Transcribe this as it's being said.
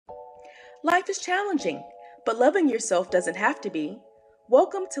Life is challenging, but loving yourself doesn't have to be.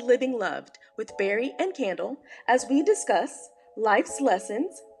 Welcome to Living Loved with Barry and Candle as we discuss life's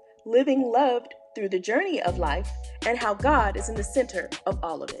lessons, living loved through the journey of life, and how God is in the center of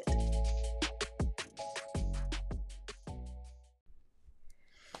all of it.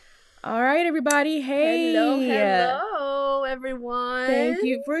 All right, everybody. Hey. Hello, everyone. Thank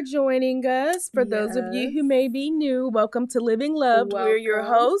you for joining us. For those of you who may be new, welcome to Living Loved. We're your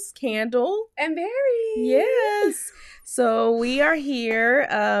hosts, Candle and Barry. Yes. So we are here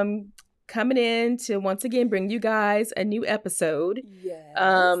coming in to once again bring you guys a new episode.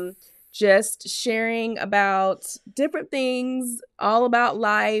 Yes. Just sharing about different things, all about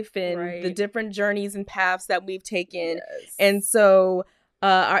life and the different journeys and paths that we've taken. Yes. And so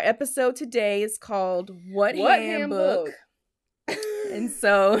our episode today is called What Handbook? And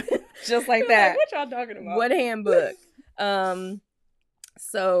so just like that. What y'all talking about? What Handbook?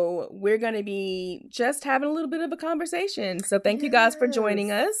 So we're going to be just having a little bit of a conversation. So thank you guys for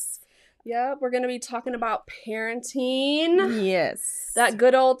joining us. Yeah, we're going to be talking about parenting. Yes. That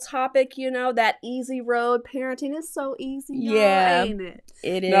good old topic, that easy road. Parenting is so easy, yeah, ain't it?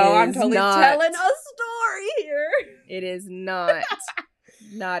 It is. No, I'm totally not. telling a story here. It is not.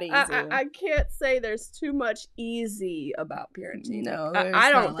 Not easy. I can't say there's too much easy about parenting. No, I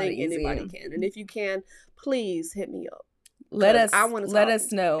don't think anybody can. And if you can, please hit me up. Let us know. And let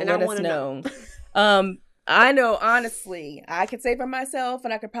us know. I know, honestly, I can say for myself,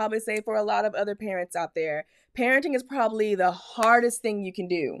 and I could probably say for a lot of other parents out there, parenting is probably the hardest thing you can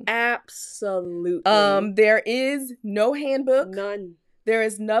do. Absolutely. There is no handbook. None. There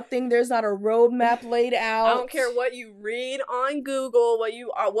is nothing. There's not a roadmap laid out. I don't care what you read on Google,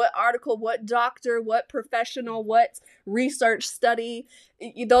 what article, what doctor, what professional, what research study.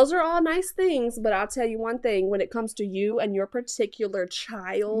 Those are all nice things, but I'll tell you one thing. When it comes to you and your particular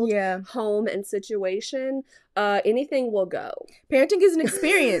child, home, and situation, anything will go. Parenting is an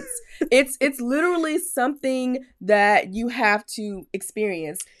experience. It's literally something that you have to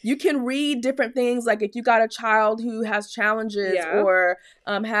experience. You can read different things, like if you got a child who has challenges or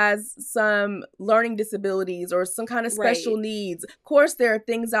has some learning disabilities or some kind of special needs. Of course, there are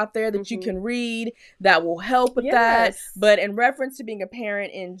things out there that you can read that will help with that. But in reference to being a parent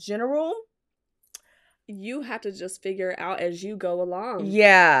in general, you have to just figure it out as you go along.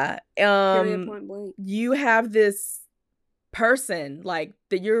 Yeah. Period, point blank. You have this person that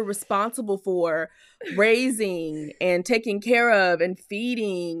you're responsible for raising and taking care of and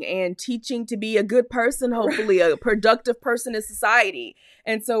feeding and teaching to be a good person, hopefully a productive person in society.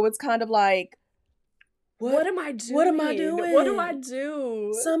 And so it's kind of like, what am I doing? What am I doing? What do I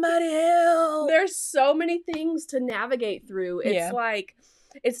do? Somebody help. There's so many things to navigate through. It's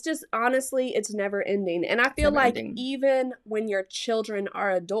it's just, honestly, it's never ending. And I feel like even when your children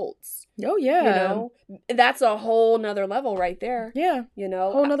are adults. Oh, yeah. That's a whole nother level right there. Yeah.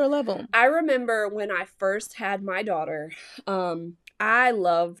 Whole nother level. I remember when I first had my daughter, I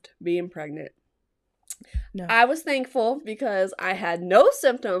loved being pregnant. No. I was thankful because I had no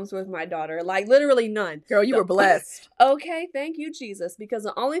symptoms with my daughter, literally none. Girl, you were blessed. Okay, thank you, Jesus. Because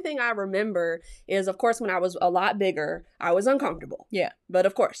the only thing I remember is, of course, when I was a lot bigger, I was uncomfortable. Yeah. But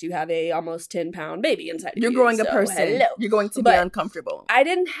of course, you have a almost 10-pound baby inside of you. You're growing a person. Hello. You're going to be uncomfortable. I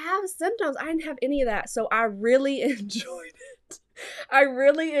didn't have symptoms. I didn't have any of that. So I really enjoyed it. I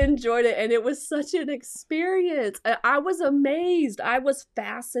really enjoyed it, and it was such an experience. I was amazed. I was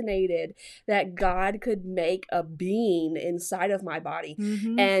fascinated that God could make a being inside of my body.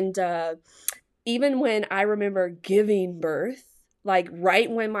 Mm-hmm. And even when I remember giving birth,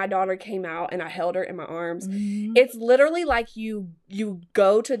 right when my daughter came out and I held her in my arms, it's literally like you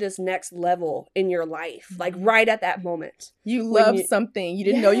go to this next level in your life, right at that moment. You love something. You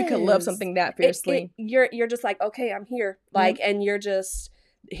didn't know you could love something that fiercely. You're just like, okay, I'm here. And you're just,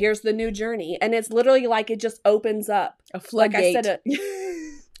 here's the new journey. And it's literally like it just opens up. A floodgate. Like I said,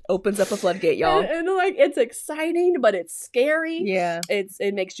 opens up a floodgate, y'all. And it's exciting, but it's scary. Yeah.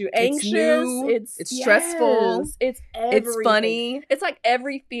 It makes you anxious. It's new. It's stressful. It's everything. It's funny. It's like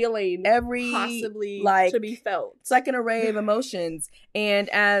every feeling possibly to be felt. It's like an array of emotions. And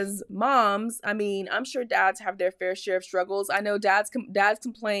as moms, I mean, I'm sure dads have their fair share of struggles. I know dads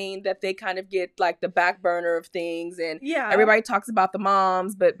complain that they kind of get the back burner of things, and everybody talks about the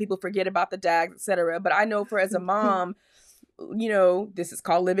moms, but people forget about the dads, etc. But I know as a mom, this is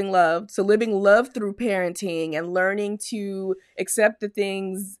called living love. So living love through parenting and learning to accept the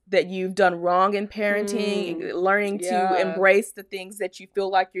things that you've done wrong in parenting, learning to embrace the things that you feel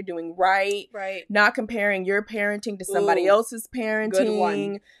like you're doing right, not comparing your parenting to somebody else's parenting. Good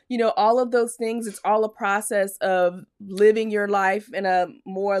one. All of those things, it's all a process of living your life in a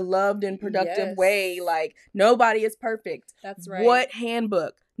more loved and productive way. Like, nobody is perfect. That's right. What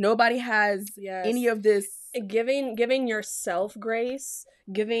handbook? Nobody has any of this. Giving yourself grace,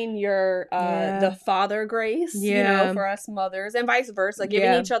 giving your the father grace, for us mothers, and vice versa,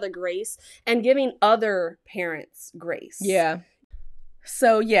 giving each other grace and giving other parents grace. Yeah.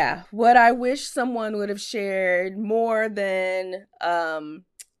 So what I wish someone would have shared more than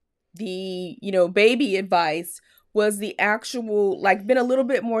the baby advice was the actual, like, been a little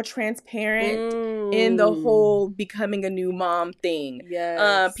bit more transparent in the whole becoming a new mom thing.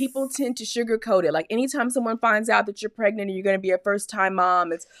 Yes. People tend to sugarcoat it. Like, anytime someone finds out that you're pregnant or you're going to be a first-time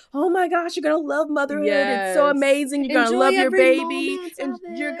mom, it's, oh my gosh, you're going to love motherhood. Yes. It's so amazing. You're going to love your baby. And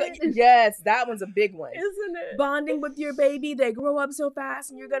yes, that one's a big one. Isn't it? Bonding with your baby. They grow up so fast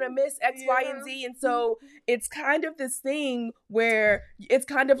and you're going to miss X, Y, and Z. And so it's kind of this thing where it's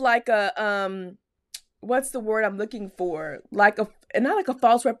kind of like a, what's the word I'm looking for? Not like a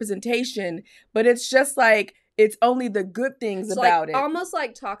false representation, but it's just like, it's only the good things about it. Almost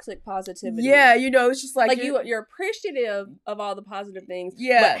like toxic positivity. Yeah, it's just like you're appreciative of all the positive things.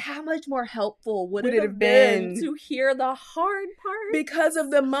 Yeah. But how much more helpful would it have been to hear the hard part? Because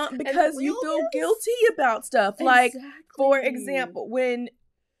of the mom, because you feel guilty about stuff. Exactly. Like, for example, when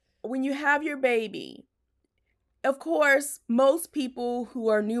you have your baby, of course, most people who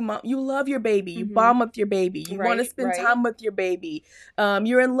are new mom, you love your baby. You bond with your baby. You want to spend time with your baby.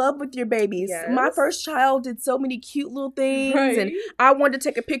 You're in love with your baby. Yes. My first child did so many cute little things, and I wanted to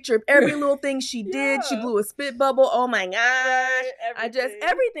take a picture of every little thing she did. She blew a spit bubble. Oh my gosh!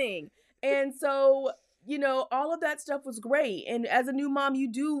 Everything. And so, all of that stuff was great. And as a new mom,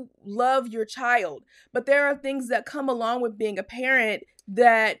 you do love your child, but there are things that come along with being a parent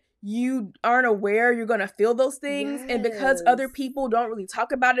that you aren't aware you're going to feel those things. Yes. And because other people don't really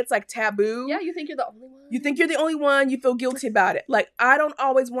talk about it, it's like taboo. Yeah, you think you're the only one. You think you're the only one. You feel guilty about it. Like, I don't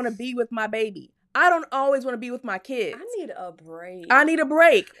always want to be with my baby. I don't always want to be with my kids. I need a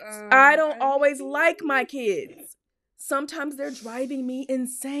break. I don't always like my kids. Sometimes they're driving me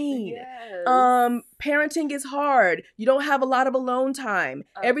insane. Yes. Parenting is hard. You don't have a lot of alone time.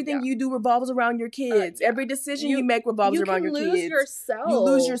 Everything you do revolves around your kids. Every decision you make revolves around your kids. You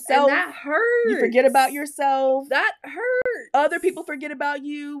lose yourself. And that hurts. You forget about yourself. That hurts. Other people forget about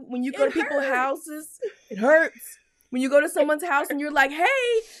you. When you go to people's houses, it hurts. When you go to someone's house and you're like, hey,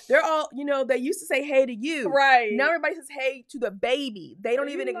 they're all, they used to say hey to you. Right. Now everybody says hey to the baby. They don't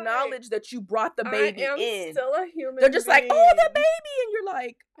even acknowledge that you brought the baby in. I am still a human They're just being. like, oh, the baby. And you're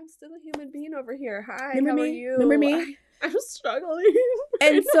like, I'm still a human being over here. Hi, remember how me? are you? Remember me? I'm struggling.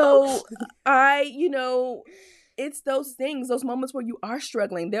 And so it's those things, those moments where you are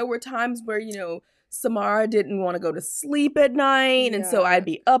struggling. There were times where, Samara didn't want to go to sleep at night. And so I'd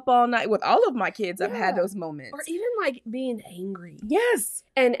be up all night. With all of my kids, I've had those moments. Or even like being angry. Yes.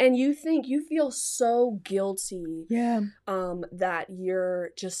 And you feel so guilty. Yeah. That you're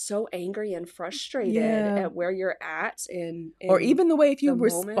just so angry and frustrated at where you're at. Or even the way if you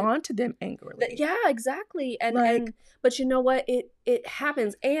respond to them angrily. Yeah, exactly. And but you know what? It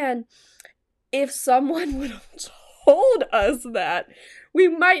happens. And if someone would have told us that, we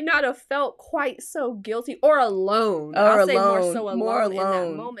might not have felt quite so guilty or alone. I'll say more so alone in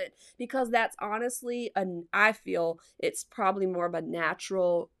that moment. Because that's honestly, I feel it's probably more of a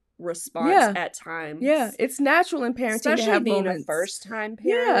natural response at times. Yeah, it's natural in parenting especially to have being moments. A first-time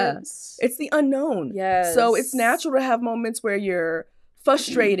parent. Yeah, it's the unknown. Yes. So it's natural to have moments where you're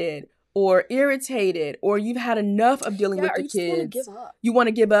frustrated or irritated, or you've had enough of dealing with the kids. You want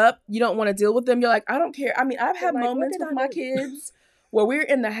to give up. You don't want to deal with them. You're like, I don't care. I mean, I've had moments with my kids where we're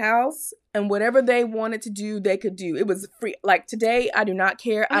in the house and whatever they wanted to do, they could do. It was free. Like today, I do not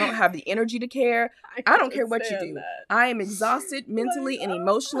care. I don't have the energy to care. I don't care what you do. I am exhausted mentally and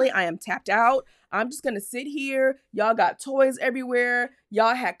emotionally. I am tapped out. I'm just going to sit here. Y'all got toys everywhere.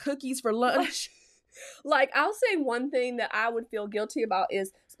 Y'all had cookies for lunch. Like, I'll say one thing that I would feel guilty about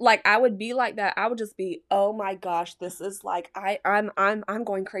is, like, I would be like that. I would just be, oh my gosh, this is like, I'm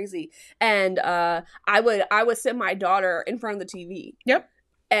going crazy. And I would sit my daughter in front of the TV. Yep.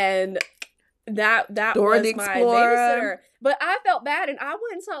 And that Dora was the my Explorer. babysitter. But I felt bad, and I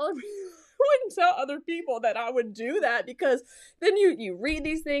wouldn't tell her wouldn't tell other people that I would do that, because then you read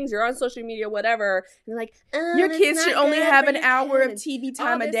these things, you're on social media, whatever, and you're like, your kids should only have an hour of TV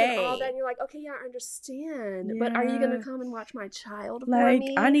time a day. And all that, and you're like, okay, yeah, I understand, but are you gonna come and watch my child for like,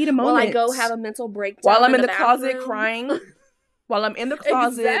 me? I need a moment while I go have a mental breakdown while I'm in the bathroom? closet crying. While I'm in the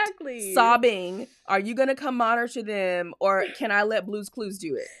closet sobbing, are you going to come monitor them, or can I let Blue's Clues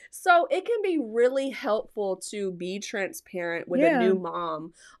do it? So it can be really helpful to be transparent with a new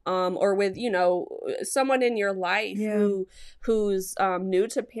mom, or with, you know, someone in your life who's new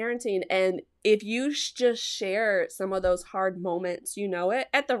to parenting. And if you just share some of those hard moments, you know,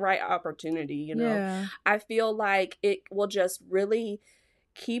 at the right opportunity, you know, I feel like it will just really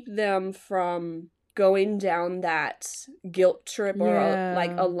keep them from going down that guilt trip or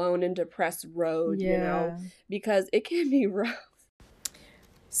like alone and depressed road, you know, because it can be rough.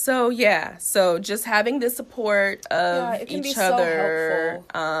 So just having the support of each other,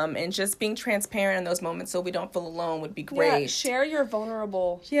 and just being transparent in those moments so we don't feel alone would be great. Share your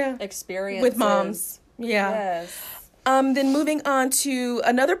vulnerable experiences with moms. Yes. Then moving on to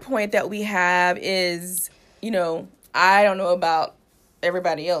another point that we have is, you know, I don't know about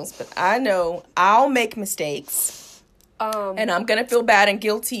everybody else, but I know I'll make mistakes, and I'm gonna feel bad and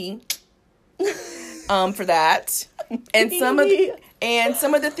guilty for that. And some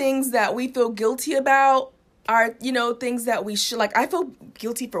of the things that we feel guilty about are, you know, things that we should, like, I feel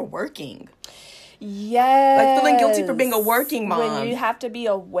guilty for working. Yes. Like feeling guilty for being a working mom. When you have to be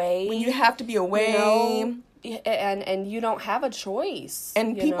away. You know, and you don't have a choice.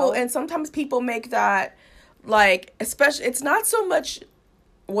 And people, and sometimes people make that, like, especially, it's not so much,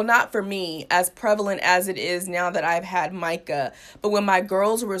 well, not for me, as prevalent as it is now that I've had Micah. But when my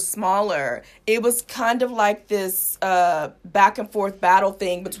girls were smaller, it was kind of like this back and forth battle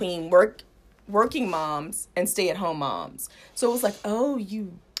thing between working moms and stay-at-home moms. So it was like, oh,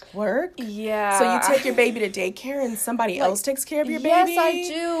 you work? Yeah. So you take your baby to daycare and somebody else takes care of your baby? Yes, I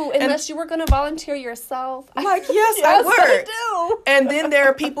do. Unless you were going to volunteer yourself. Like, yes, I work. I do. And then there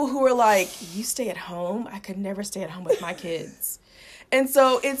are people who are like, you stay at home? I could never stay at home with my kids. And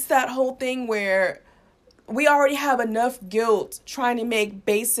so it's that whole thing where we already have enough guilt trying to make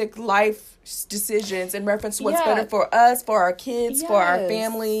basic life decisions in reference to what's better for us, for our kids, for our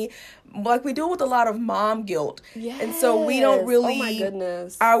family. Like, we deal with a lot of mom guilt. Yes. And so we don't really... Oh, my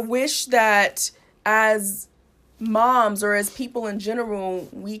goodness. I wish that as moms or as people in general,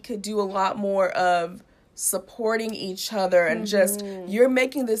 we could do a lot more of supporting each other and just, you're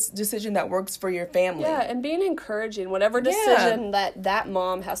making this decision that works for your family. Yeah, and being encouraging, whatever decision that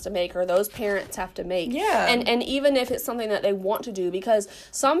mom has to make or those parents have to make. Yeah. And even if it's something that they want to do, because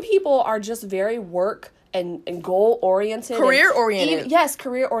some people are just very work and goal oriented, career oriented. Yes,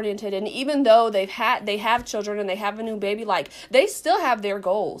 career oriented. And even though they have children and they have a new baby, like, they still have their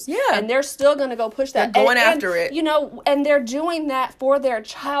goals. Yeah, and they're still gonna go push that. They're going after it. You know, and they're doing that for their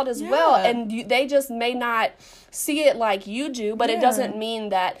child as well. And they just may not see it like you do, but it doesn't mean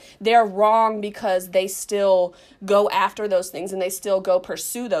that they're wrong because they still go after those things and they still go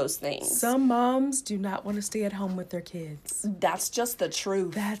pursue those things. Some moms do not want to stay at home with their kids. That's just the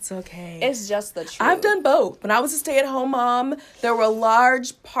truth. That's okay. It's just the truth. I've done both. When I was a stay-at-home mom, there were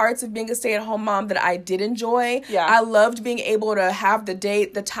large parts of being a stay-at-home mom that I did enjoy. Yeah. I loved being able to have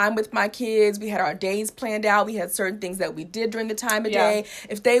the time with my kids. We had our days planned out. We had certain things that we did during the time of day.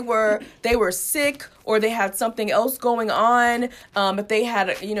 If they were sick or they had something else going on, if they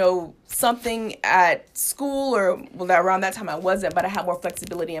had, you know, something at school, or around that time I wasn't, but I had more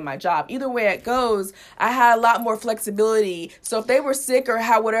flexibility in my job. Either way it goes, I had a lot more flexibility. So if they were sick or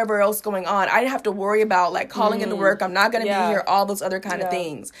had whatever else going on, I didn't have to worry about, like, calling into work. I'm not going to be here, all those other kind of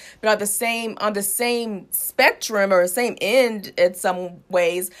things. But on the same spectrum or the same end in some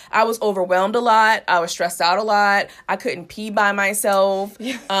ways, I was overwhelmed a lot. I was stressed out a lot. I couldn't pee by myself.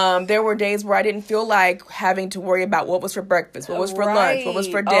 There were days where I didn't feel like having to worry about what was for breakfast, what was for lunch, what was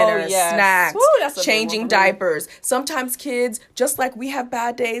for dinner, snacks, changing diapers. Sometimes kids, just like we have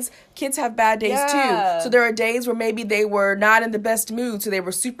bad days, kids have bad days too. So there are days where maybe they were not in the best mood, so they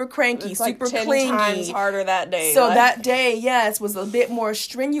were super cranky, super clingy. 10 times harder that day. So that day, was a bit more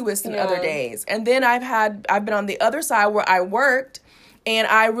strenuous than other days. And then I've been on the other side where I worked, and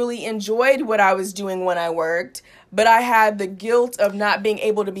I really enjoyed what I was doing when I worked. But I had the guilt of not being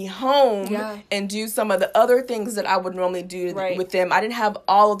able to be home and do some of the other things that I would normally do with them. I didn't have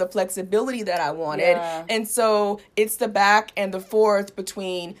all of the flexibility that I wanted. And so it's the back and the forth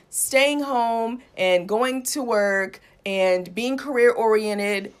between staying home and going to work and being career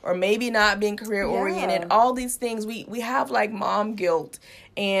oriented or maybe not being career oriented. All these things, we have like mom guilt.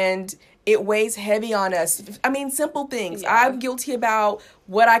 And it weighs heavy on us. I mean, simple things. Yeah. I'm guilty about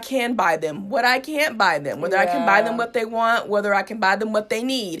what I can buy them, what I can't buy them, whether I can buy them what they want, whether I can buy them what they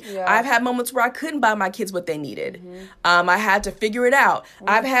need. Yeah. I've had moments where I couldn't buy my kids what they needed. I had to figure it out.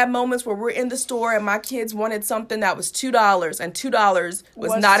 I've had moments where we're in the store and my kids wanted something that was $2, and $2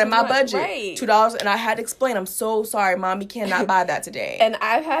 was not in my budget. Right. $2, and I had to explain, I'm so sorry, Mommy cannot buy that today. And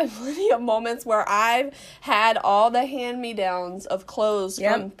I've had plenty of moments where I've had all the hand-me-downs of clothes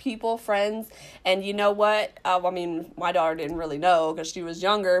from people, friends, and you know what? I mean, my daughter didn't really know because she was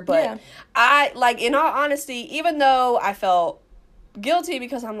younger, but I, like, in all honesty, even though I felt guilty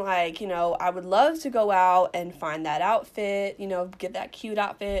because I'm like, you know, I would love to go out and find that outfit, you know, get that cute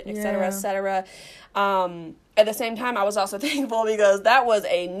outfit, et cetera, et cetera. At the same time, I was also thankful because that was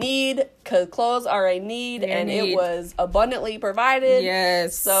a need, because clothes are a need, it was abundantly provided.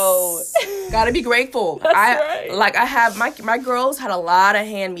 Yes. So gotta be grateful. That's right. Like, I have my girls had a lot of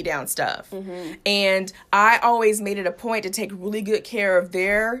hand-me-down stuff, and I always made it a point to take really good care of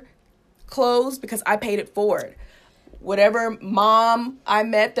their clothes because I paid it forward. Whatever mom I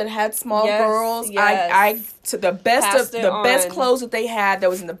met that had small girls, I to the best passed of the best clothes that they had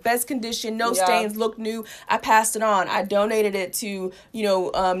that was in the best condition, no stains, looked new. I passed it on. I donated it to, you know,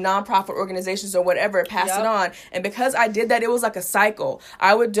 nonprofit organizations or whatever. Passed it on, and because I did that, it was like a cycle.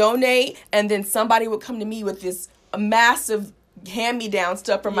 I would donate, and then somebody would come to me with this massive hand-me-down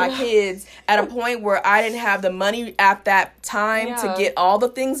stuff for my kids at a point where I didn't have the money at that time to get all the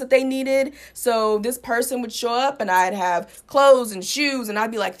things that they needed. So this person would show up and I'd have clothes and shoes, and I'd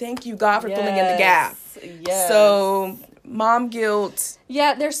be like, thank you, God, for filling in the gap. So mom guilt.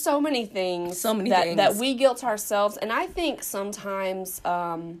 Yeah, there's so many things. That we guilt ourselves. And I think sometimes,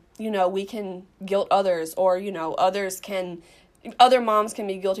 you know, we can guilt others, or, you know, other moms can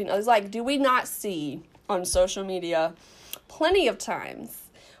be guilting others. Like, do we not see on social media plenty of times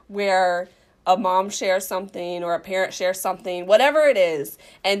where a mom shares something or a parent shares something, whatever it is,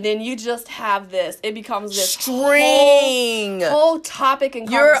 and then you just have this, it becomes this string whole topic and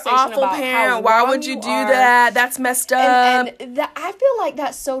you're conversation awful about parent. how Why would you do that? That's messed up. And that, I feel like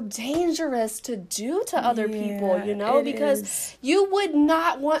that's so dangerous to do to other people, you know, because you would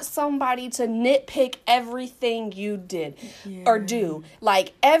not want somebody to nitpick everything you did or do.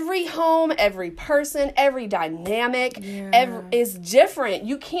 Like, every home, every person, every dynamic is different.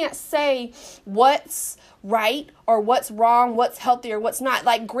 You can't say what's right or what's wrong, what's healthy or what's not.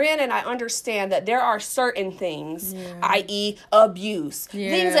 Like, granted, I understand that there are certain things, i.e. abuse.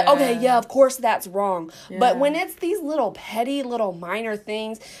 Things that, of course that's wrong. But when it's these little petty, little minor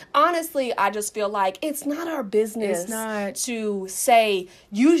things, honestly, I just feel like it's not our business to say,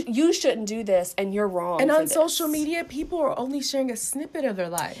 you shouldn't do this and you're wrong. And on social media, people are only sharing a snippet of their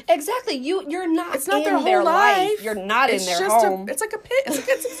life. Exactly. You're not it's not in their whole their life. You're not it's in their just home. It's like a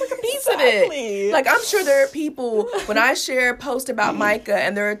piece of it. Like, I'm sure there are people, when I share a post about Micah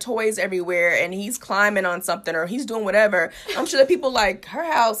and there are toys everywhere and he's climbing on something or he's doing whatever, I'm sure that people like, her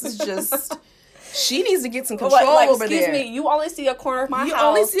house is just, she needs to get some control over there. Excuse me, you only see a corner of my house. You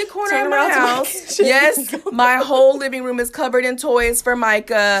only see a corner of my house. Yes, my whole living room is covered in toys for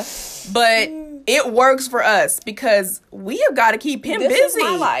Micah, but it works for us because we have got to keep him busy. This is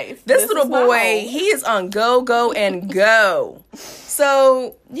my life. This little boy, he is on go, and go.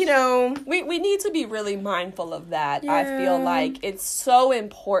 So, you know, we need to be really mindful of that. I feel like it's so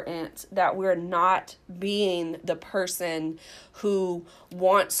important that we're not being the person who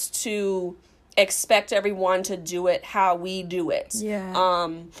wants to expect everyone to do it how we do it.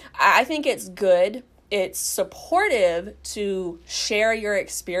 I think it's good. It's supportive to share your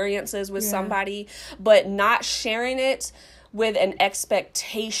experiences with somebody, but not sharing it with an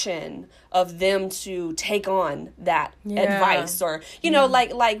expectation of them to take on that advice, or, you know,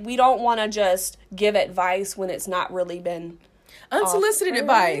 like we don't want to just give advice when it's not really been unsolicited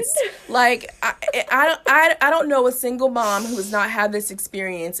advice. Like, I don't know a single mom who has not had this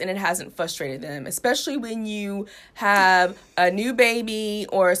experience and it hasn't frustrated them, especially when you have a new baby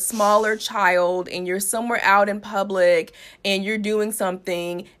or a smaller child and you're somewhere out in public and you're doing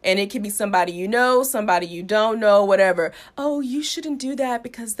something, and it could be somebody you know, somebody you don't know, whatever. Oh, you shouldn't do that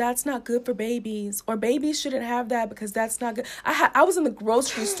because that's not good for babies, or babies shouldn't have that because that's not good. I was in the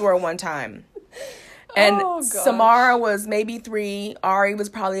grocery store one time. And Samara was maybe 3. Ari was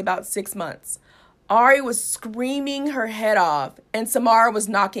probably about 6 months. Ari was screaming her head off, and Samara was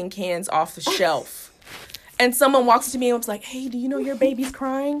knocking cans off the shelf. And someone walks to me and was like, hey, do you know your baby's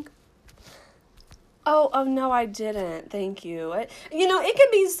crying? Oh, no, I didn't. Thank you. You know, it can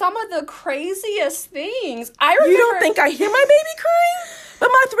be some of the craziest things. I remember. You don't think I hear my baby crying? But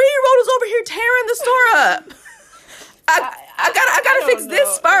my 3-year-old is over here tearing the store up. I gotta fix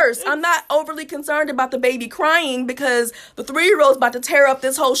this first. I'm not overly concerned about the baby crying because the 3-year-old's about to tear up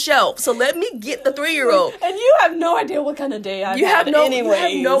this whole shelf. So let me get the 3-year-old. And you have no idea what kind of day I had. You have no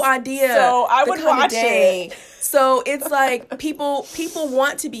idea. So I would watch it. So it's like people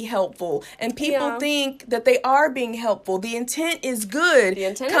want to be helpful, and people think that they are being helpful. The intent is good.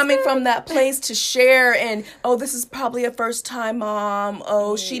 Coming from that place to share, and this is probably a first time mom.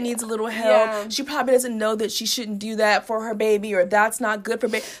 She needs a little help. Yeah. She probably doesn't know that she shouldn't do that for her baby, or that's not good for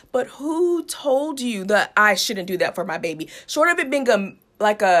baby. But who told you that I shouldn't do that for my baby? Short of it being a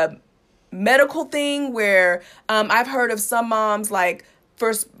medical thing where I've heard of some moms like,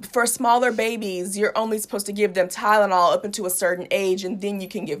 for smaller babies, you're only supposed to give them Tylenol up until a certain age, and then you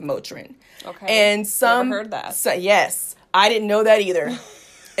can give Motrin. Okay. And some never heard that. Yes, I didn't know that either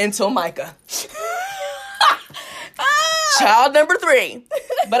until Micah. Child number 3.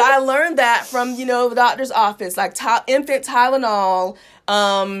 But I learned that from the doctor's office. Like infant Tylenol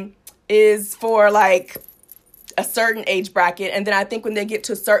is for like a certain age bracket, and then I think when they get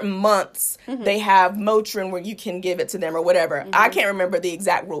to certain months, they have Motrin where you can give it to them or whatever. I can't remember the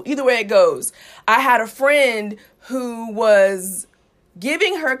exact rule. Either way it goes, I had a friend who was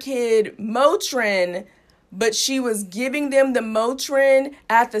giving her kid Motrin, but she was giving them the Motrin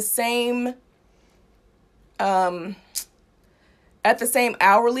at the same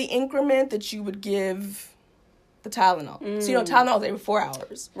hourly increment that you would give the Tylenol. So, Tylenol is every 4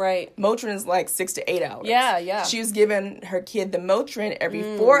 hours. Right. Motrin is like 6 to 8 hours. Yeah. She was giving her kid the Motrin every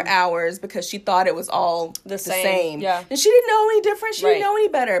 4 hours because she thought it was all the same. Yeah. And she didn't know any different. She didn't know any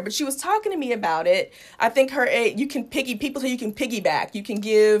better. But she was talking to me about it. I think you can people say you can piggyback. You can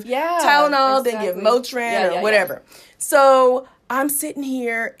give Tylenol, then give Motrin or whatever. Yeah. So I'm sitting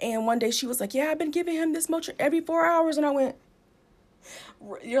here, and one day she was like, I've been giving him this Motrin every 4 hours. And I went,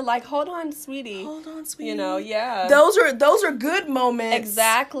 you're like, hold on, sweetie. Yeah. Those are good moments.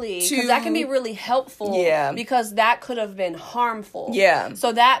 Exactly. Because that can be really helpful. Yeah. Because that could have been harmful. Yeah.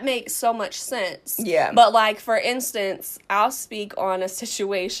 So that makes so much sense. Yeah. But like, for instance, I'll speak on a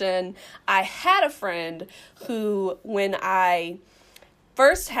situation. I had a friend who, when I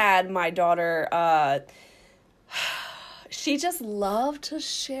first had my daughter, she just loved to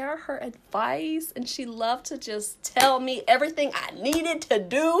share her advice, and she loved to just tell me everything I needed to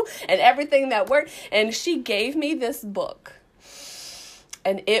do and everything that worked. And she gave me this book,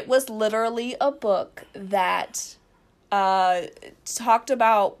 and it was literally a book that talked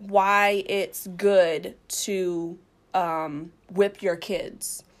about why it's good to whip your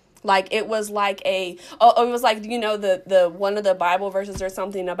kids. Like, it was like it was like, the one of the Bible verses or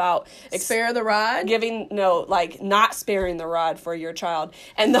something about spare the rod, not sparing the rod for your child.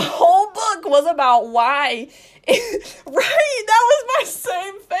 And the whole book was about why. Right, that was my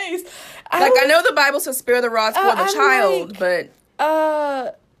same face. I know the Bible says spare the rods for the child, but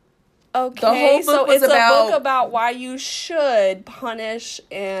okay, the whole book was it's a book about why you should punish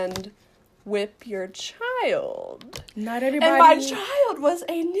and whip your child. Not everybody. And my child was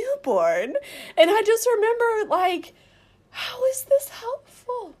a newborn, and I just remember, like, how is this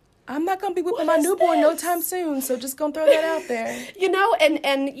helpful? I'm not gonna be whipping my newborn no time soon, so just gonna throw that out there.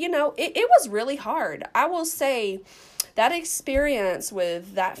 And it was really hard. I will say that experience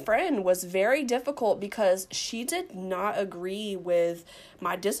with that friend was very difficult because she did not agree with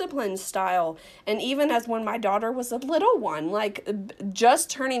my discipline style. And even as when my daughter was a little one, like just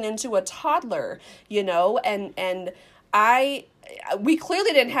turning into a toddler, and we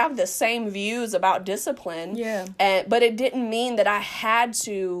clearly didn't have the same views about discipline. Yeah. But it didn't mean that I had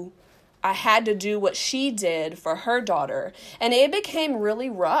to do what she did for her daughter. And it became really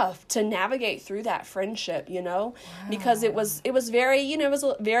rough to navigate through that friendship, because it was very, it was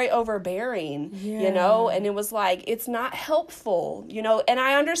very overbearing, and it was like, it's not helpful, and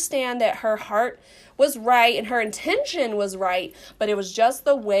I understand that her heart was right and her intention was right, but it was just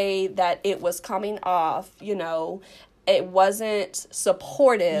the way that it was coming off, it wasn't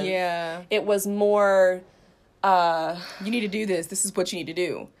supportive. Yeah. It was more, you need to do this. This is what you need to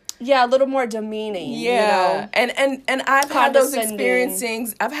do. Yeah, a little more demeaning. Yeah. And I've had those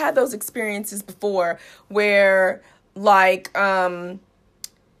experiences. I've had those experiences before where, like, some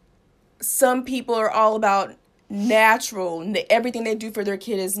people are all about natural. Everything they do for their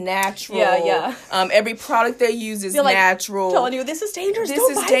kid is natural. Yeah. Every product they use is natural. Telling you, this is dangerous.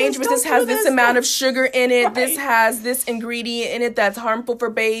 This is dangerous. This has this amount of sugar in it. Right. This has this ingredient in it that's harmful for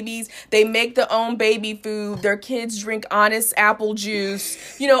babies. They make their own baby food. Their kids drink Honest apple juice.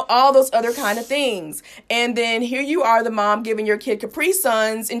 All those other kind of things. And then here you are, the mom, giving your kid Capri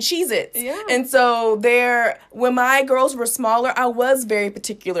Suns and Cheez-Its. Yeah. And so when my girls were smaller, I was very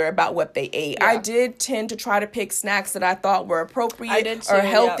particular about what they ate. Yeah. I did tend to try to pick pick snacks that I thought were appropriate too, or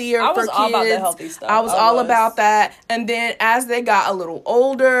healthier I for was kids. all about the healthy stuff. I was all about that. And then as they got a little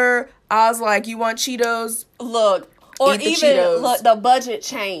older, I was like, you want Cheetos? Look. Or even, Cheetos. look, the budget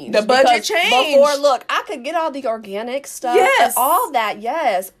changed. The budget changed. Before, look, I could get all the organic stuff. Yes. All that,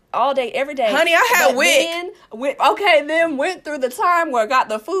 yes. All day, every day. Honey, I had WIC. Then went through the time where I got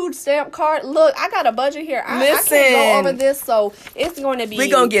the food stamp card. Look, I got a budget here. I can't Listen. go over this, so it's going to be...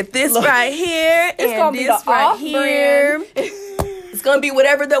 We're going to get this right here it's going to be the right here. It's going to be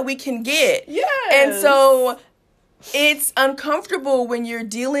whatever that we can get. Yes. And so it's uncomfortable when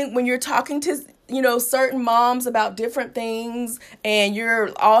you're talking to, certain moms about different things, and you're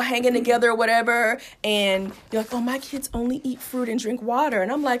all hanging together or whatever, and you're like, oh, my kids only eat fruit and drink water.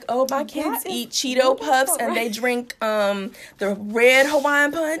 And I'm like, oh, my kids eat Cheeto Puffs and they drink the red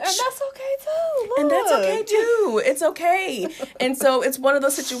Hawaiian Punch. And that's okay too. Look. And that's okay too. It's okay. And so it's one of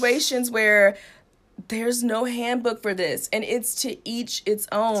those situations where there's no handbook for this, and it's to each its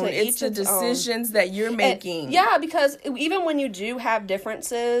own. It's the decisions that you're making. And, because even when you do have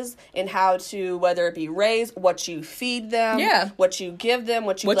differences in how to, whether it be raise, what you feed them, what you give them,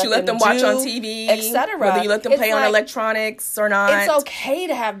 what you let them watch on TV, etc. Whether you let them play on electronics or not. It's okay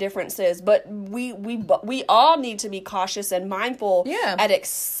to have differences, but we all need to be cautious and mindful at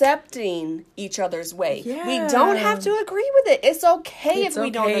accepting each other's way. Yeah. We don't have to agree with it. It's okay if we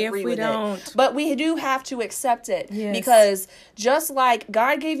don't agree with it. But we do have to accept it, because just like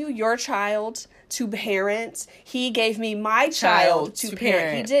God gave you your child to parent, he gave me my child to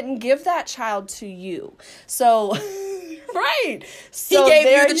parent. He didn't give that child to you. So right. So he gave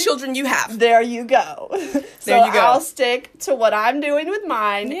you the children you have. There you go. So I'll stick to what I'm doing with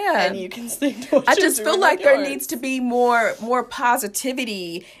mine, and you can stick to what I just feel like there needs to be more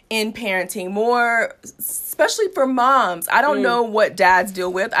positivity in parenting, more, especially for moms. I don't know what dads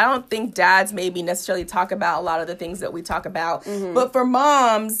deal with. I don't think dads maybe necessarily talk about a lot of the things that we talk about. But for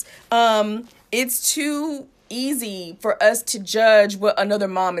moms, it's too easy for us to judge what another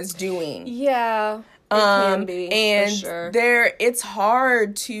mom is doing. Yeah. It can be, and for sure. It's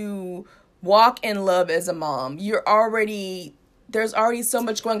hard to walk in love as a mom. There's already so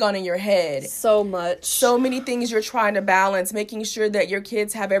much going on in your head. So much. So many things you're trying to balance, making sure that your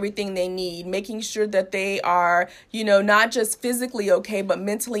kids have everything they need, making sure that they are, not just physically okay, but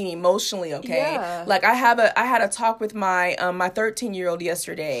mentally and emotionally okay. Yeah. Like I had a talk with my 13-year-old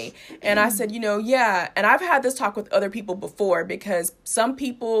yesterday, and I said, and I've had this talk with other people before, because some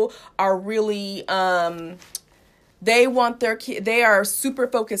people are really they want they are super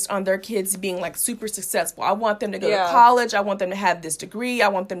focused on their kids being like super successful. I want them to go to college. I want them to have this degree. I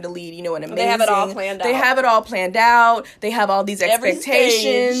want them to lead, an amazing. They have it all planned out. They have it all planned out. They have all these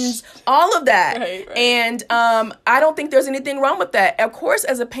expectations, all of that. Right. And I don't think there's anything wrong with that. Of course,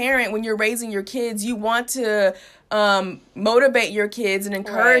 as a parent, when you're raising your kids, you want to motivate your kids and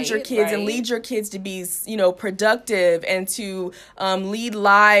encourage your kids and lead your kids to be, productive, and to lead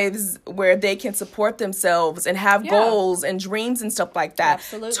lives where they can support themselves and have goals and dreams and stuff like that.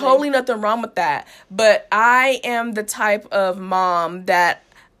 Absolutely. Totally nothing wrong with that. But I am the type of mom that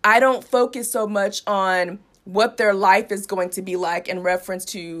I don't focus so much on what their life is going to be like in reference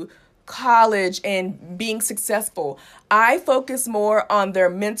to college and being successful. I focus more on their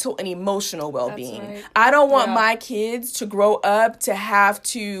mental and emotional well-being. Right. I don't want my kids to grow up to have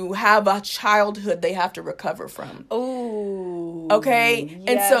a childhood they have to recover from. Oh. Okay? Yes,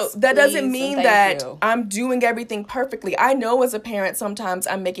 and so that doesn't mean that you. I'm doing everything perfectly. I know as a parent sometimes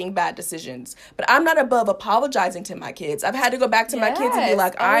I'm making bad decisions, but I'm not above apologizing to my kids. I've had to go back to my kids and be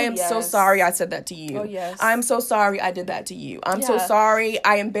like, I am so sorry I said that to you. Oh, yes. I'm so sorry I did that to you. I'm so sorry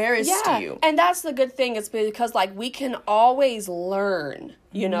I embarrassed you. And that's the good thing, is because we can always learn.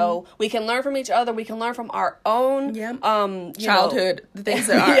 We can learn from each other. We can learn from our own childhood, the things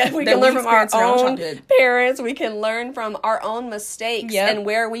that are we can learn from our own parents. We can learn from our own mistakes and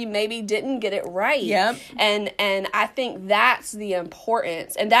where we maybe didn't get it right. Yep. And I think that's the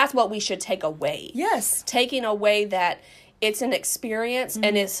importance, and that's what we should take away. Yes, taking away that it's an experience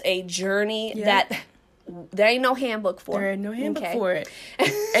and it's a journey that. There ain't no handbook for it. There ain't no handbook for it.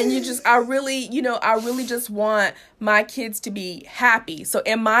 And I really just want my kids to be happy. So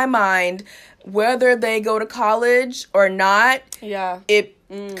in my mind, whether they go to college or not,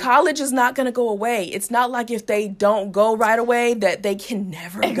 college is not going to go away. It's not like if they don't go right away that they can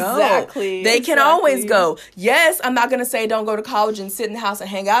never go. Exactly. They can always go. Yes, I'm not going to say don't go to college and sit in the house and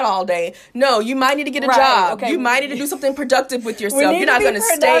hang out all day. No, you might need to get a job. Okay. You might need to do something productive with yourself. You're not going to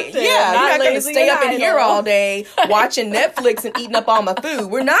stay. Yeah, you're not going to stay up in here all day watching Netflix and eating up all my food.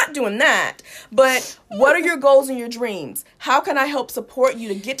 We're not doing that. But what are your goals and your dreams? How can I help support you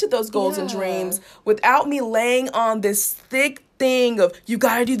to get to those goals and dreams? dreams without me laying on this thick thing of you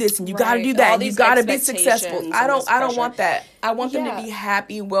gotta do this and you gotta do that and you gotta be successful. I don't want that. I want them to be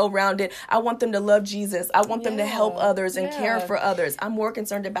happy, well-rounded. I want them to love Jesus. I want them to help others and care for others. I'm more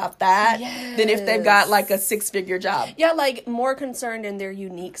concerned about that than if they've got like a 6-figure job. Yeah, like more concerned in their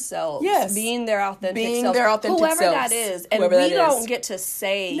unique selves. Yes. Being their authentic selves. Whoever that is. And we don't get to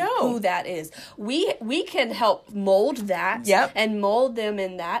say who that is. We can help mold that and mold them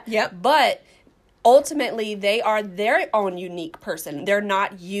in that. But ultimately, they are their own unique person. They're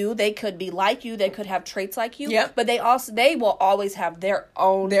not you. They could be like you. They could have traits like you. But they will always have their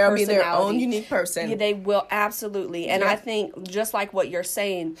own personality. They'll be their own unique person. Yeah, they will, absolutely. And I think, just like what you're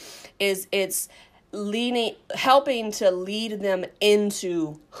saying, is it's helping to lead them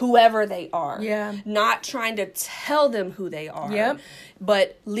into whoever they are. Not trying to tell them who they are.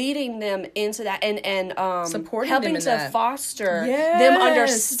 But leading them into that and supporting helping them in to that. Foster them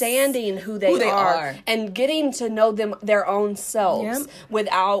understanding who they are and getting to know their own selves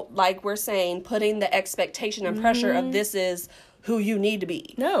without, like we're saying, putting the expectation and pressure of this is who you need to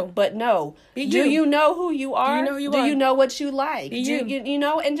be. But no. Do you know who you are? Do you know who you are? Do you know what you like? You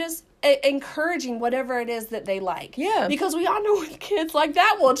know, and just encouraging whatever it is that they like. Because we all know with kids, like,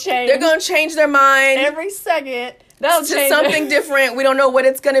 that will change. They're going to change their mind. Every second. That'll to something different. We don't know what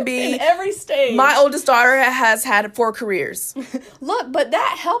it's going to be. In every stage. My oldest daughter has had 4 careers. Look, but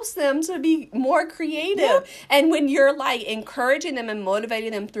that helps them to be more creative. And when you're like encouraging them and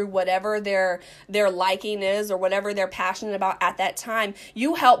motivating them through whatever their liking is or whatever they're passionate about at that time,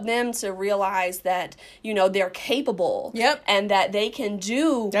 you help them to realize that, you know, they're capable. And that they can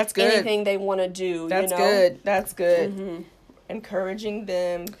do anything they want to do. That's good. That's good. Encouraging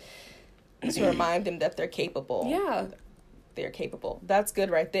them to remind them that they're capable. They're capable. That's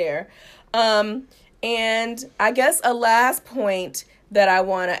good right there. And I guess a last point that I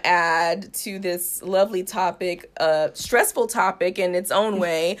want to add to this lovely topic, stressful topic in its own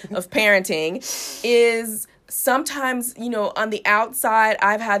way of parenting, is sometimes, you know, on the outside,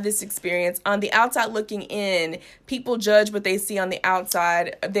 I've had this experience, on the outside looking in, people judge what they see on the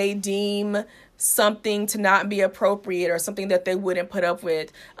outside. They deem something to not be appropriate or something that they wouldn't put up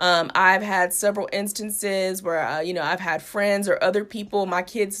with. I've had several instances where, you know, I've had friends or other people, my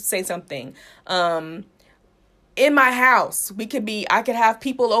kids say something. In my house, I could have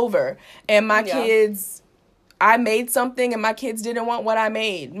people over and my kids, I made something and my kids didn't want what I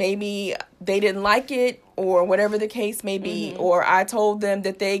made. Maybe they didn't like it or whatever the case may be. Or I told them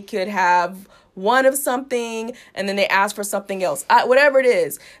that they could have one of something and then they asked for something else. Whatever it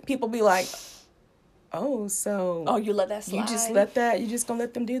is, people be like, oh, so... Oh, you let that slide? You just let that? You just gonna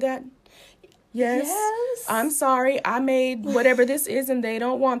let them do that? Yes. I'm sorry. I made whatever this is and they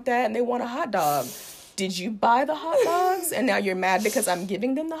don't want that and they want a hot dog. Did you buy the hot dogs? And now you're mad because I'm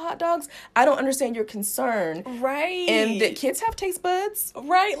giving them the hot dogs? I don't understand your concern. Right. And the kids have taste buds.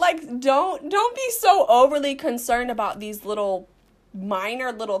 Right. Like, don't be so overly concerned about these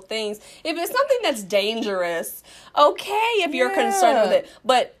minor little things. If it's something that's dangerous, okay, if you're concerned with it.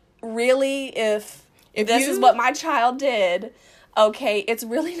 But really, if this is what my child did, okay, it's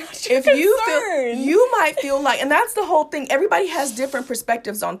really not your concern. You might feel like, and that's the whole thing, everybody has different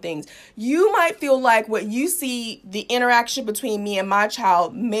perspectives on things. You might feel like what you see, the interaction between me and my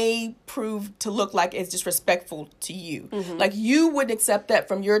child may prove to look like it's disrespectful to you. Like, you wouldn't accept that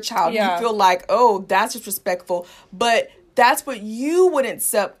from your child. You feel like, oh, that's disrespectful. But that's what you wouldn't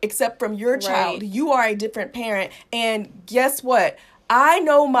accept from your child. You are a different parent. And guess what? I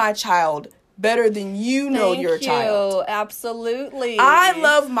know my child better than you know your child. Absolutely. I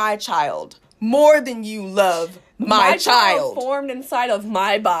love my child more than you love my child. Formed inside of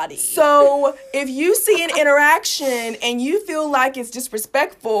my body. So if you see an interaction and you feel like it's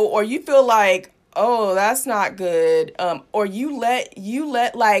disrespectful, or you feel like, oh, that's not good, or you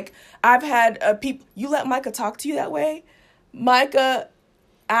let like, I've had people, you let Micah talk to you that way. Micah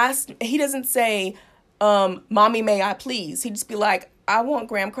he doesn't say, mommy, may I please? He'd just be like, I want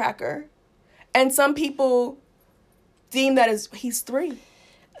graham cracker. And some people deem that as, he's 3.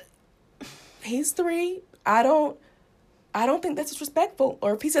 He's 3. I don't think that's disrespectful.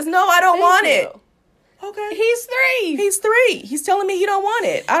 Or if he says, no, I don't want it. Okay. He's 3. He's 3. He's telling me he don't want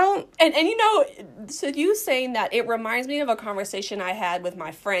it. I don't. And you know, so you saying that, it reminds me of a conversation I had with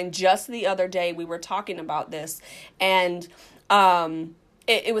my friend just the other day. We were talking about this, and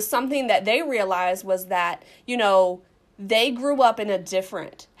it was something that they realized was that, you know, they grew up in a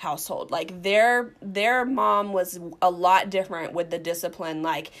different household. Like their mom was a lot different with the discipline.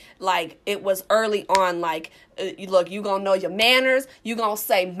 Like it was early on. Like, look, you gonna know your manners. You gonna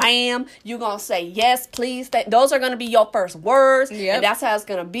say ma'am. You gonna say yes, please. Those are gonna be your first words. Yep. And that's how it's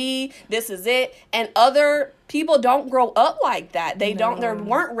gonna be. This is it. And other people don't grow up like that. They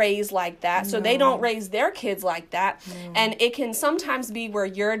weren't raised like that. So they don't raise their kids like that. And it can sometimes be where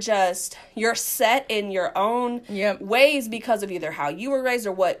you're set in your own ways because of either how you were raised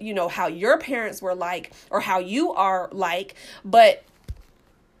or what, how your parents were like or how you are like. But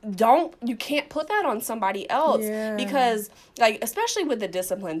you can't put that on somebody else because, like, especially with the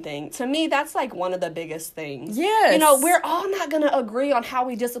discipline thing, to me, that's like one of the biggest things. Yes. We're all not going to agree on how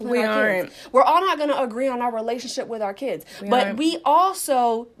we discipline our kids. We're all not going to agree on our relationship with our kids. But we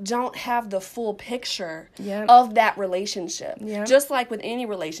also don't have the full picture of that relationship. Just like with any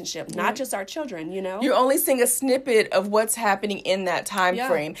relationship, not just our children, You're only seeing a snippet of what's happening in that time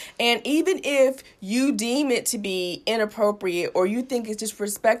frame. And even if you deem it to be inappropriate or you think it's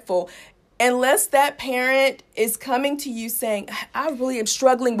disrespectful, unless that parent is coming to you saying, I really am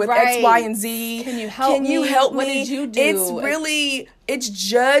struggling with X, Y, and Z. Can you help me? What did you do?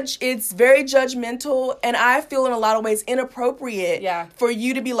 It's very judgmental, and I feel in a lot of ways inappropriate for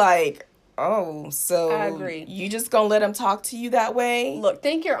you to be like, oh, so I agree. You just gonna let them talk to you that way? Look,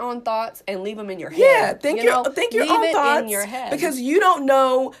 think your own thoughts and leave them in your head. Yeah, think your own thoughts in your head because you don't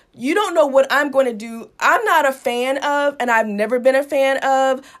know what I'm going to do. I'm not a fan of, and I've never been a fan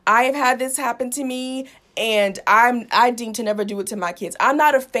of. I have had this happen to me. And I deem to never do it to my kids. I'm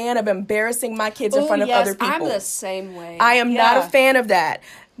not a fan of embarrassing my kids in front of other people. I'm the same way. I am not a fan of that.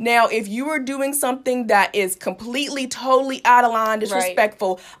 Now, if you are doing something that is completely, totally out of line,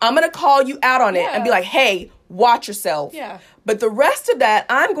 disrespectful, I'm going to call you out on it and be like, hey, watch yourself. Yeah. But the rest of that,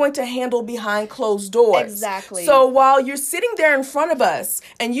 I'm going to handle behind closed doors. Exactly. So while you're sitting there in front of us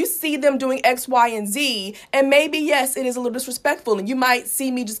and you see them doing X, Y, and Z, and maybe, yes, it is a little disrespectful, and you might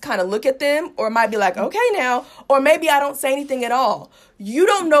see me just kind of look at them, or might be like, okay now, or maybe I don't say anything at all. You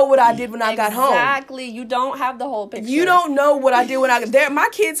don't know what I did when I got home. Exactly. You don't have the whole picture. You don't know what I did when I got there. My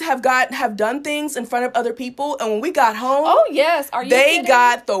kids have done things in front of other people, and when we got home, oh yes, are you kidding?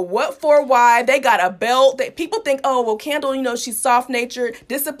 Got the what for why. They got a belt. People think, oh well, Kendall, she's soft natured.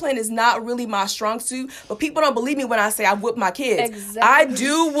 Discipline is not really my strong suit. But people don't believe me when I say I whoop my kids. Exactly. I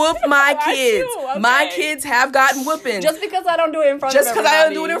do whoop my kids. Okay. My kids have gotten whoopings. Just because I don't do it in front of everybody. Just because I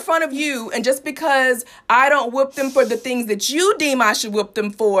don't do it in front of you, and just because I don't whoop them for the things that you deem I should whoop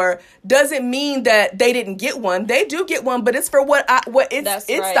them for, doesn't mean that they didn't get one. They do get one, but it's for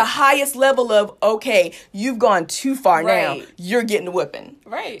it's the highest level of, okay, you've gone too far now. You're getting a whipping.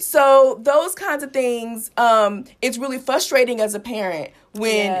 Right. So those kinds of things, it's really frustrating as a parent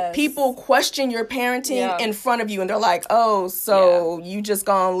when people question your parenting in front of you and they're like, oh, so you just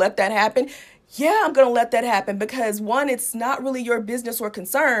gonna let that happen? Yeah, I'm going to let that happen because, one, it's not really your business or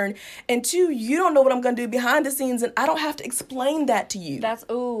concern. And two, you don't know what I'm going to do behind the scenes, and I don't have to explain that to you. I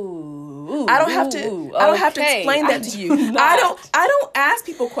don't have to explain that to you. I don't ask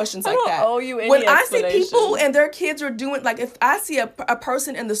people questions like that. I don't owe you any when explanation. I see people and their kids are doing, like, if I see a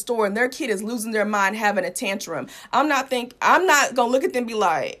person in the store and their kid is losing their mind, having a tantrum, I'm not going to look at them and be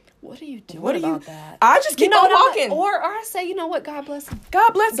like, what are you doing about that? I just keep on walking. Or I say, you know what? God bless him.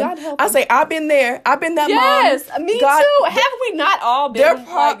 God bless him. God help him. I say, I've been there. I've been that mom. Yes, me too. Have we not all been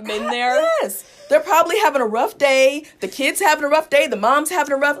there? Yes. They're probably having a rough day. The kid's having a rough day. The mom's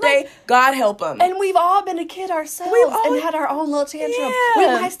having a rough day. God help them. And we've all been a kid ourselves and had our own little tantrum. Yeah. We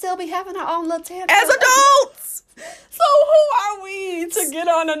might still be having our own little tantrum. As adults. So who are we to get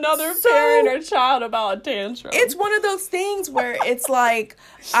on another parent or child about a tantrum? It's one of those things where it's like,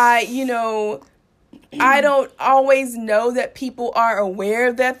 I don't always know that people are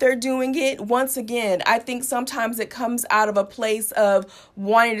aware that they're doing it. Once again, I think sometimes it comes out of a place of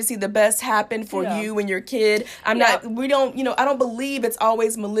wanting to see the best happen for you and your kid. I don't believe it's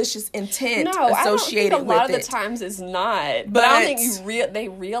always malicious intent associated with it. A lot of the times it's not. But I don't think they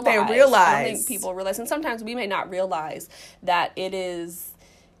realize. I don't think people realize. And sometimes we may not realize that it is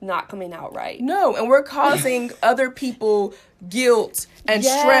not coming out right. No, and we're causing other people guilt and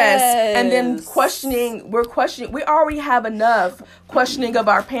stress, and then we already have enough questioning of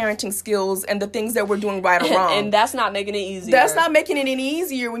our parenting skills and the things that we're doing right or wrong. And that's not making it easier. That's not making it any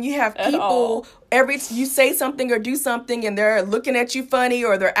easier when you have people, you say something or do something and they're looking at you funny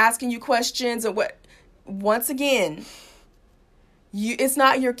or they're asking you questions and once again, it's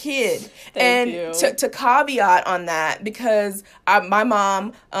not your kid. Thank you. To caveat on that, because my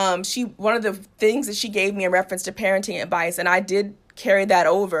mom, one of the things that she gave me in reference to parenting advice, and I did carry that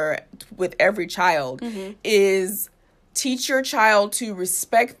over with every child, is teach your child to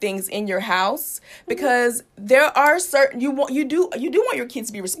respect things in your house, because there are certain you do want your kids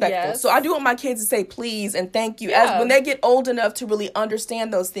to be respectful. Yes. So I do want my kids to say please and thank you as when they get old enough to really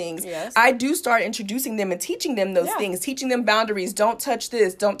understand those things. Yes. I do start introducing them and teaching them those things, teaching them boundaries. Don't touch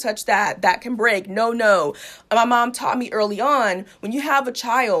this, don't touch that can break. No. My mom taught me early on, when you have a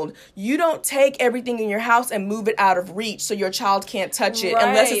child, you don't take everything in your house and move it out of reach so your child can't touch it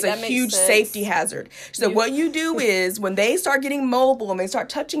unless it's a huge safety hazard. So what you do is, when they start getting mobile and they start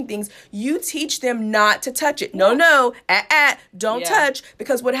touching things, you teach them not to touch it. No, don't touch.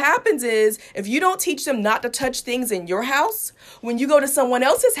 Because what happens is, if you don't teach them not to touch things in your house, when you go to someone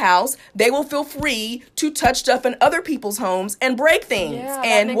else's house, they will feel free to touch stuff in other people's homes and break things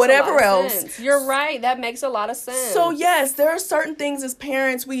and whatever else. You're right. That makes a lot of sense. So yes, there are certain things as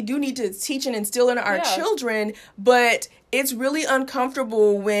parents we do need to teach and instill in our children, but it's really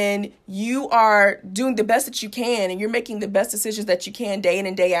uncomfortable when you are doing the best that you can and you're making the best decisions that you can day in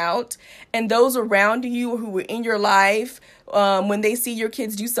and day out. And those around you who were in your life, when they see your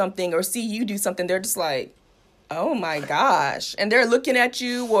kids do something or see you do something, they're just like, oh my gosh. And they're looking at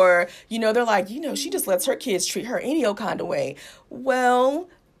you, or, they're like, she just lets her kids treat her any old kind of way. Well,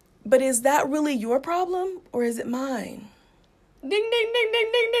 but is that really your problem or is it mine? Ding, ding, ding,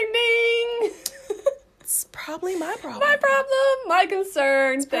 ding, ding, ding, ding. It's probably my problem. My problem, my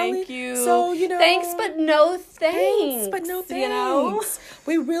concern. Thank you. So, thanks, but no thanks. Thanks, but no thanks.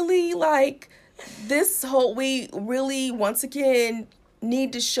 We really we really, once again,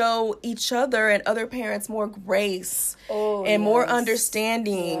 need to show each other and other parents more grace and more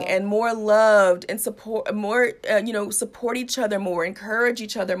understanding and more loved and support, more, support each other more, encourage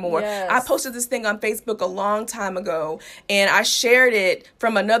each other more. Yes. I posted this thing on Facebook a long time ago, and I shared it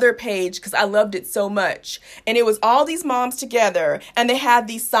from another page because I loved it so much. And it was all these moms together, and they had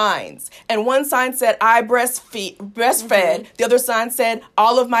these signs. And one sign said, I breastfed. Mm-hmm. The other sign said,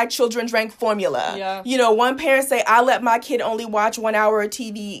 all of my children drank formula. Yeah. One parent say, I let my kid only watch 1 hour of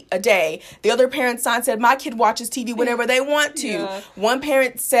TV a day. The other parent's sign said, my kid watches TV whenever they want to. Yeah. One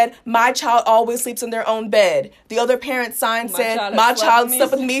parent said, my child always sleeps in their own bed. The other parent's sign said, my child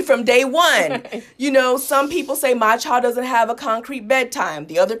slept with me from day one. Right. Some people say, my child doesn't have a concrete bedtime.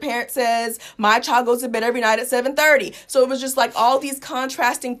 The other parent says, my child goes to bed every night at 7:30. So it was just like all these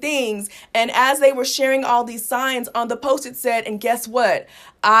contrasting things. And as they were sharing all these signs on the post, it said, and guess what?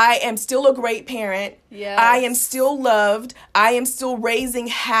 I am still a great parent. Yes. I am still loved. I am still raising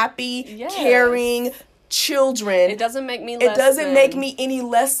happy, caring children. It doesn't make me less It doesn't make me any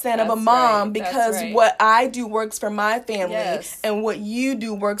less than of a mom, right. because what I do works for my family and what you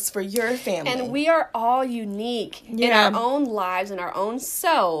do works for your family. And we are all unique in our own lives and our own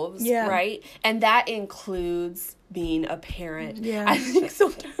selves, right? And that includes being a parent. Yeah. I think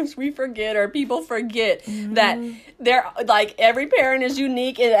sometimes we forget, or people forget, that they're like, every parent is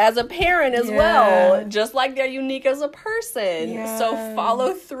unique as a parent as well, just like they're unique as a person. Yeah. So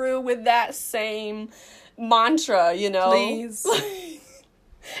follow through with that same mantra, Please.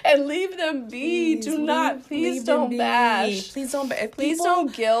 And leave them be. Please don't bash. Please don't bash. Please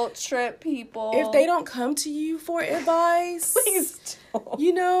don't guilt trip people. If they don't come to you for advice, please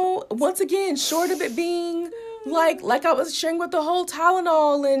don't. Once again, short of it being like I was sharing with the whole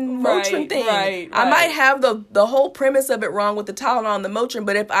Tylenol and Motrin thing. Right. I might have the whole premise of it wrong with the Tylenol and the Motrin,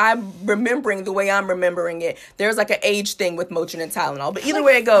 but if I'm remembering the way I'm remembering it, there's like an age thing with Motrin and Tylenol. But either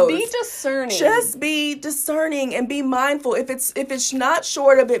way it goes, be discerning. Just be discerning and be mindful. If it's not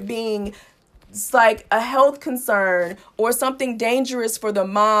short of it being like a health concern or something dangerous for the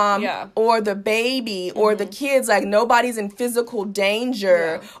mom or the baby or the kids, like nobody's in physical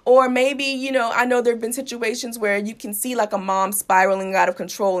danger, or maybe, I know there have been situations where you can see like a mom spiraling out of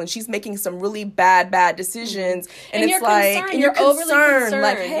control and she's making some really bad decisions, and it's like, and you're concerned,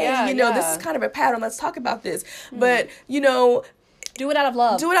 like, hey, this is kind of a pattern, let's talk about this. But do it out of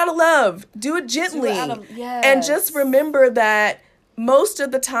love. Do it gently. And just remember that most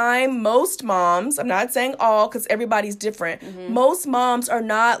of the time, most moms, I'm not saying all because everybody's different, most moms are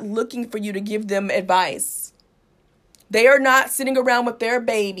not looking for you to give them advice. They are not sitting around with their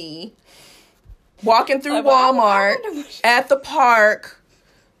baby, walking through Walmart, at the park,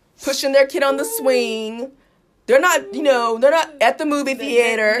 pushing their kid on the swing. They're not, they're not at the movie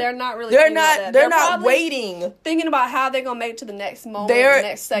theater. They're not really. They're not waiting, thinking about how they're gonna make it to the next moment, the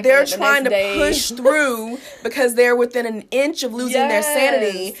next second. They're trying to push through because they're within an inch of losing their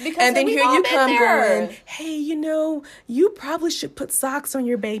sanity. And then here you come going, hey, you probably should put socks on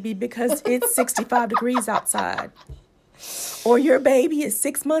your baby because it's 65 degrees outside, or your baby is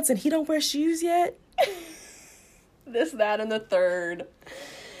 6 months and he don't wear shoes yet. This, that, and the third.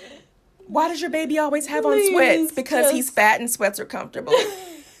 Why does your baby always have on Please, sweats? Because he's fat and sweats are comfortable.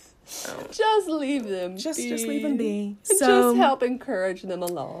 Just leave them Just be. leave them be. So, just help encourage them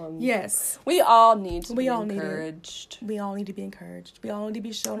along. Yes. We all need to be encouraged. We all need to be encouraged. We all need to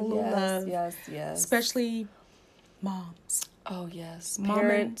be shown a little love. Yes. Especially moms. Oh, yes.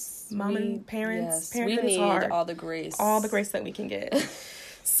 Parents. Parents. Yes. We Parenthood is need hard. all the grace. All the grace that we can get.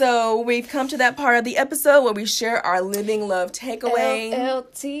 So we've come to that part of the episode where we share our living love takeaway.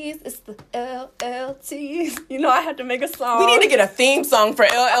 LLTs, it's the LLTs. You know, I had to make a song. We need to get a theme song for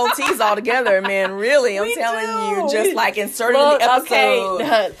LLTs altogether, man. Really, I'm telling you, just like insert it in the episode.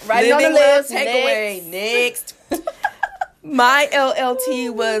 Okay. Right living on the love list. takeaway. Next. My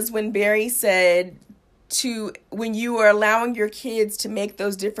LLT was when Barry said when you are allowing your kids to make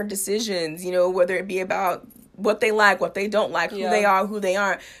those different decisions, you know, whether it be about what they like, what they don't like, who they are, who they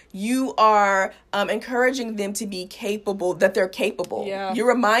aren't. You are encouraging them to be capable, that they're capable. Yeah. You're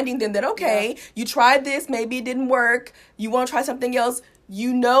reminding them that, okay, you tried this, maybe it didn't work. You want to try something else.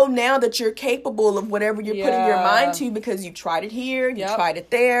 You know now that you're capable of whatever you're putting your mind to because you tried it here, you tried it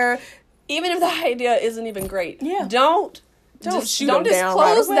there. Even if the idea isn't even great. Yeah. Don't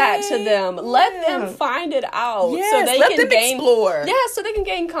disclose that to them. Let them find it out. Yes, so they let can them gain, explore. Yeah, so they can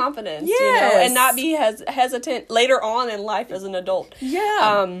gain confidence. Yes. You know, and not be hesitant later on in life as an adult.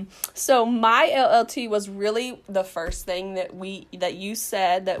 Yeah. So my LLT was really the first thing that you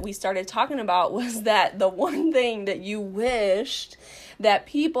said that we started talking about was that the one thing that you wished that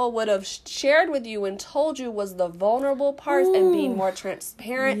people would have shared with you and told you was the vulnerable parts and being more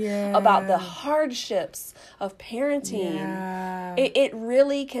transparent about the hardships of parenting. Yeah. It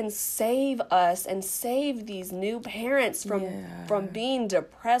really can save us and save these new parents from being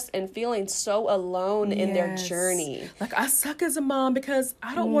depressed and feeling so alone in their journey. Like, I suck as a mom because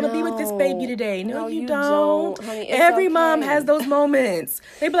I don't want to be with this baby today. No, you don't. Honey, Every mom has those moments.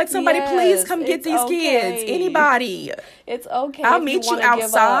 They be like, somebody please come get these kids. Anybody. It's okay. I'll meet you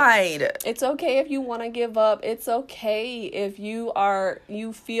outside. It's okay if you want to give up. It's okay if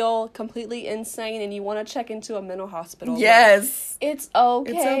you feel completely insane and you want to check into a mental hospital. Yes. It's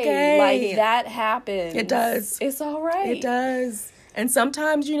okay. It's okay. Like, that happens. It does. It's all right. It does. And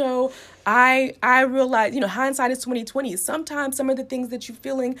sometimes, you know, I realize, you know, hindsight is 20/20. Sometimes some of the things that you're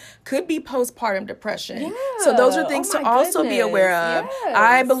feeling could be postpartum depression. Yeah. So those are things to also be aware of. Yes.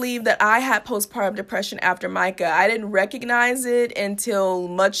 I believe that I had postpartum depression after Micah. I didn't recognize it until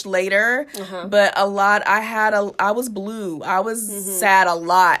much later, but I was blue. I was sad a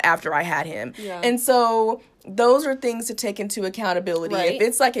lot after I had him. Yeah. And so those are things to take into accountability. Right. If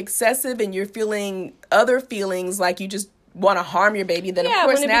it's like excessive and you're feeling other feelings like you just want to harm your baby, then of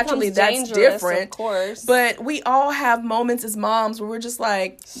course naturally that's different. Of course. But we all have moments as moms where we're just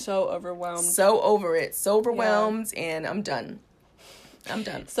like so overwhelmed. So over it. So overwhelmed and I'm done.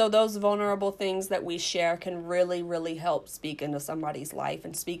 So those vulnerable things that we share can really, really help speak into somebody's life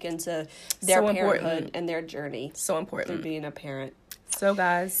and speak into their parenthood and their journey. So important. Through being a parent. So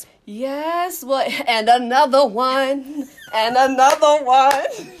guys. Yes, well, and another one. And another one.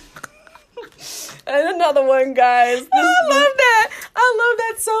 And another one, guys. I love that. I love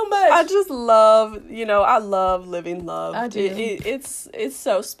that so much. I just love, I love living love. I do. It's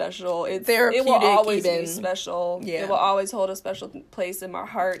so special. It's therapeutic. It will always be special. Yeah. It will always hold a special place in my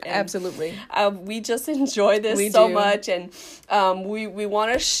heart. And, absolutely. We just enjoy this so much. And we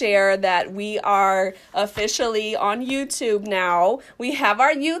want to share that we are officially on YouTube now. We have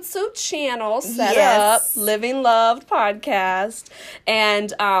our YouTube channel set up, Living Loved Podcast.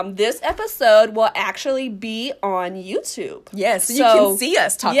 And this episode will actually be on YouTube. Yes, so you can see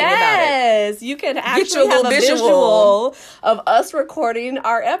us talking about it. Yes, you can actually have a visual of us recording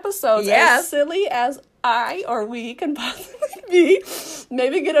our episodes. As silly as I or we can possibly be.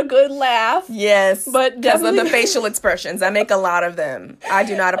 Maybe get a good laugh. Yes, but because of the facial expressions. I make a lot of them. I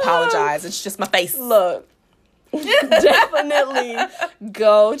do not apologize. It's just my face. Look. Definitely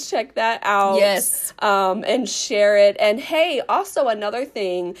go check that out. Yes. And share it. And hey, also another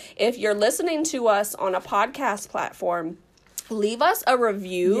thing, if you're listening to us on a podcast platform, leave us a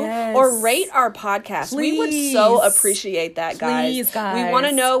review or rate our podcast. Please. We would so appreciate that, guys. Please, guys. We want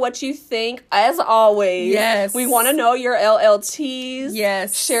to know what you think, as always. Yes. We want to know your LLTs.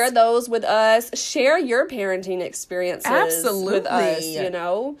 Yes. Share those with us. Share your parenting experiences with us,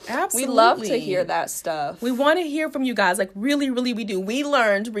 Absolutely. We love to hear that stuff. We want to hear from you guys. Like, really, really, we do. We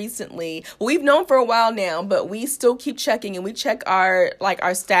learned recently, we've known for a while now, but we still keep checking, and we check our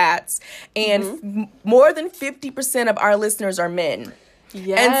stats, and more than 50% of our listeners are men.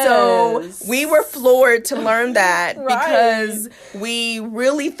 Yes. And so we were floored to learn that because we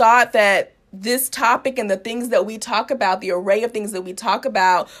really thought that this topic and the things that we talk about, the array of things that we talk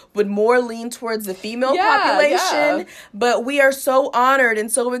about, would more lean towards the female population. But we are so honored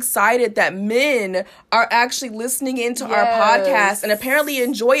and so excited that men are actually listening into our podcast and apparently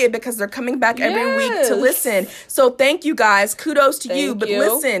enjoy it because they're coming back every week to listen. So thank you guys. Kudos to you. But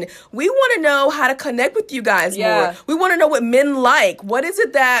listen, we want to know how to connect with you guys more. We want to know what men like. What is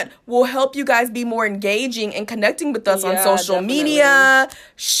it that will help you guys be more engaging and connecting with us on social media,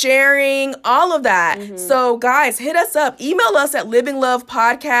 sharing, all of that. So guys, hit us up. Email us at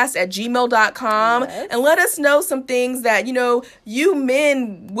livinglovepodcast@gmail.com and let us know some things that, you know, you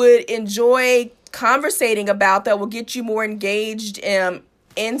men would enjoy conversating about that will get you more engaged on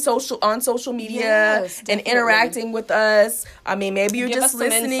social media and interacting with us. I mean, maybe you're just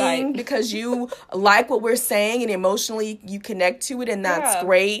listening because you like what we're saying and emotionally you connect to it, and that's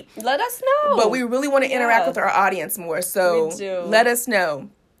great. Let us know. But we really want to interact with our audience more, so let us know.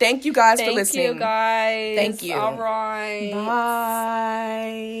 Thank you guys for listening. Thank you guys. Thank you. All right.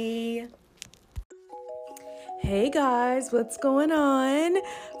 Bye. Hey guys, what's going on?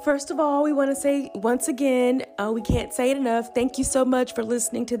 First of all, we want to say once again, we can't say it enough. Thank you so much for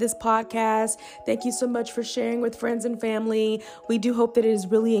listening to this podcast. Thank you so much for sharing with friends and family. We do hope that it is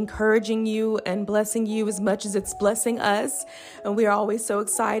really encouraging you and blessing you as much as it's blessing us. And we are always so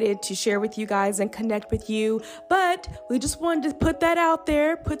excited to share with you guys and connect with you. But we just wanted to put this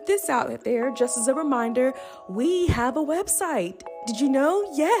out there, just as a reminder. We have a website. Did you know?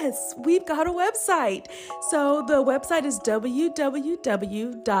 Yes, we've got a website. So the website is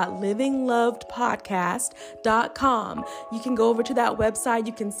www.livinglovedpodcast.com. You can go over to that website.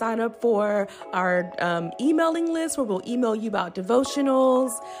 You can sign up for our emailing list where we'll email you about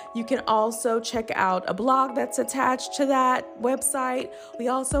devotionals. You can also check out a blog that's attached to that website. We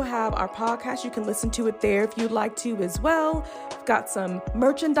also have our podcast. You can listen to it there if you'd like to as well. We've got some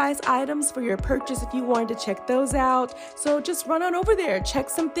merchandise items for your purchase if you wanted to check those out. So just run on over there, check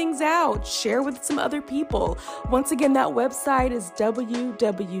some things out, share with some other people. Once again, that website is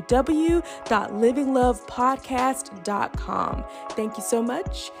www.livinglovepodcast.com. Thank you so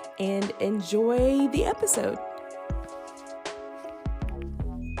much and enjoy the episode.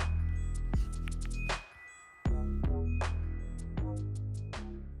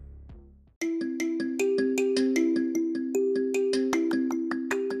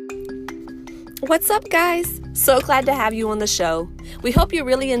 What's up, guys? So glad to have you on the show. We hope you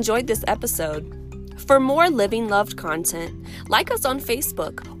really enjoyed this episode. For more Living Loved content, like us on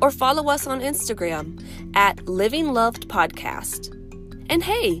Facebook or follow us on Instagram at Living Loved Podcast. And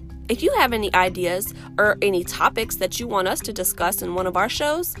hey, if you have any ideas or any topics that you want us to discuss in one of our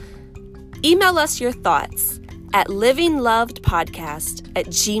shows, email us your thoughts at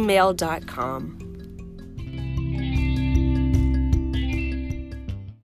livinglovedpodcast@gmail.com.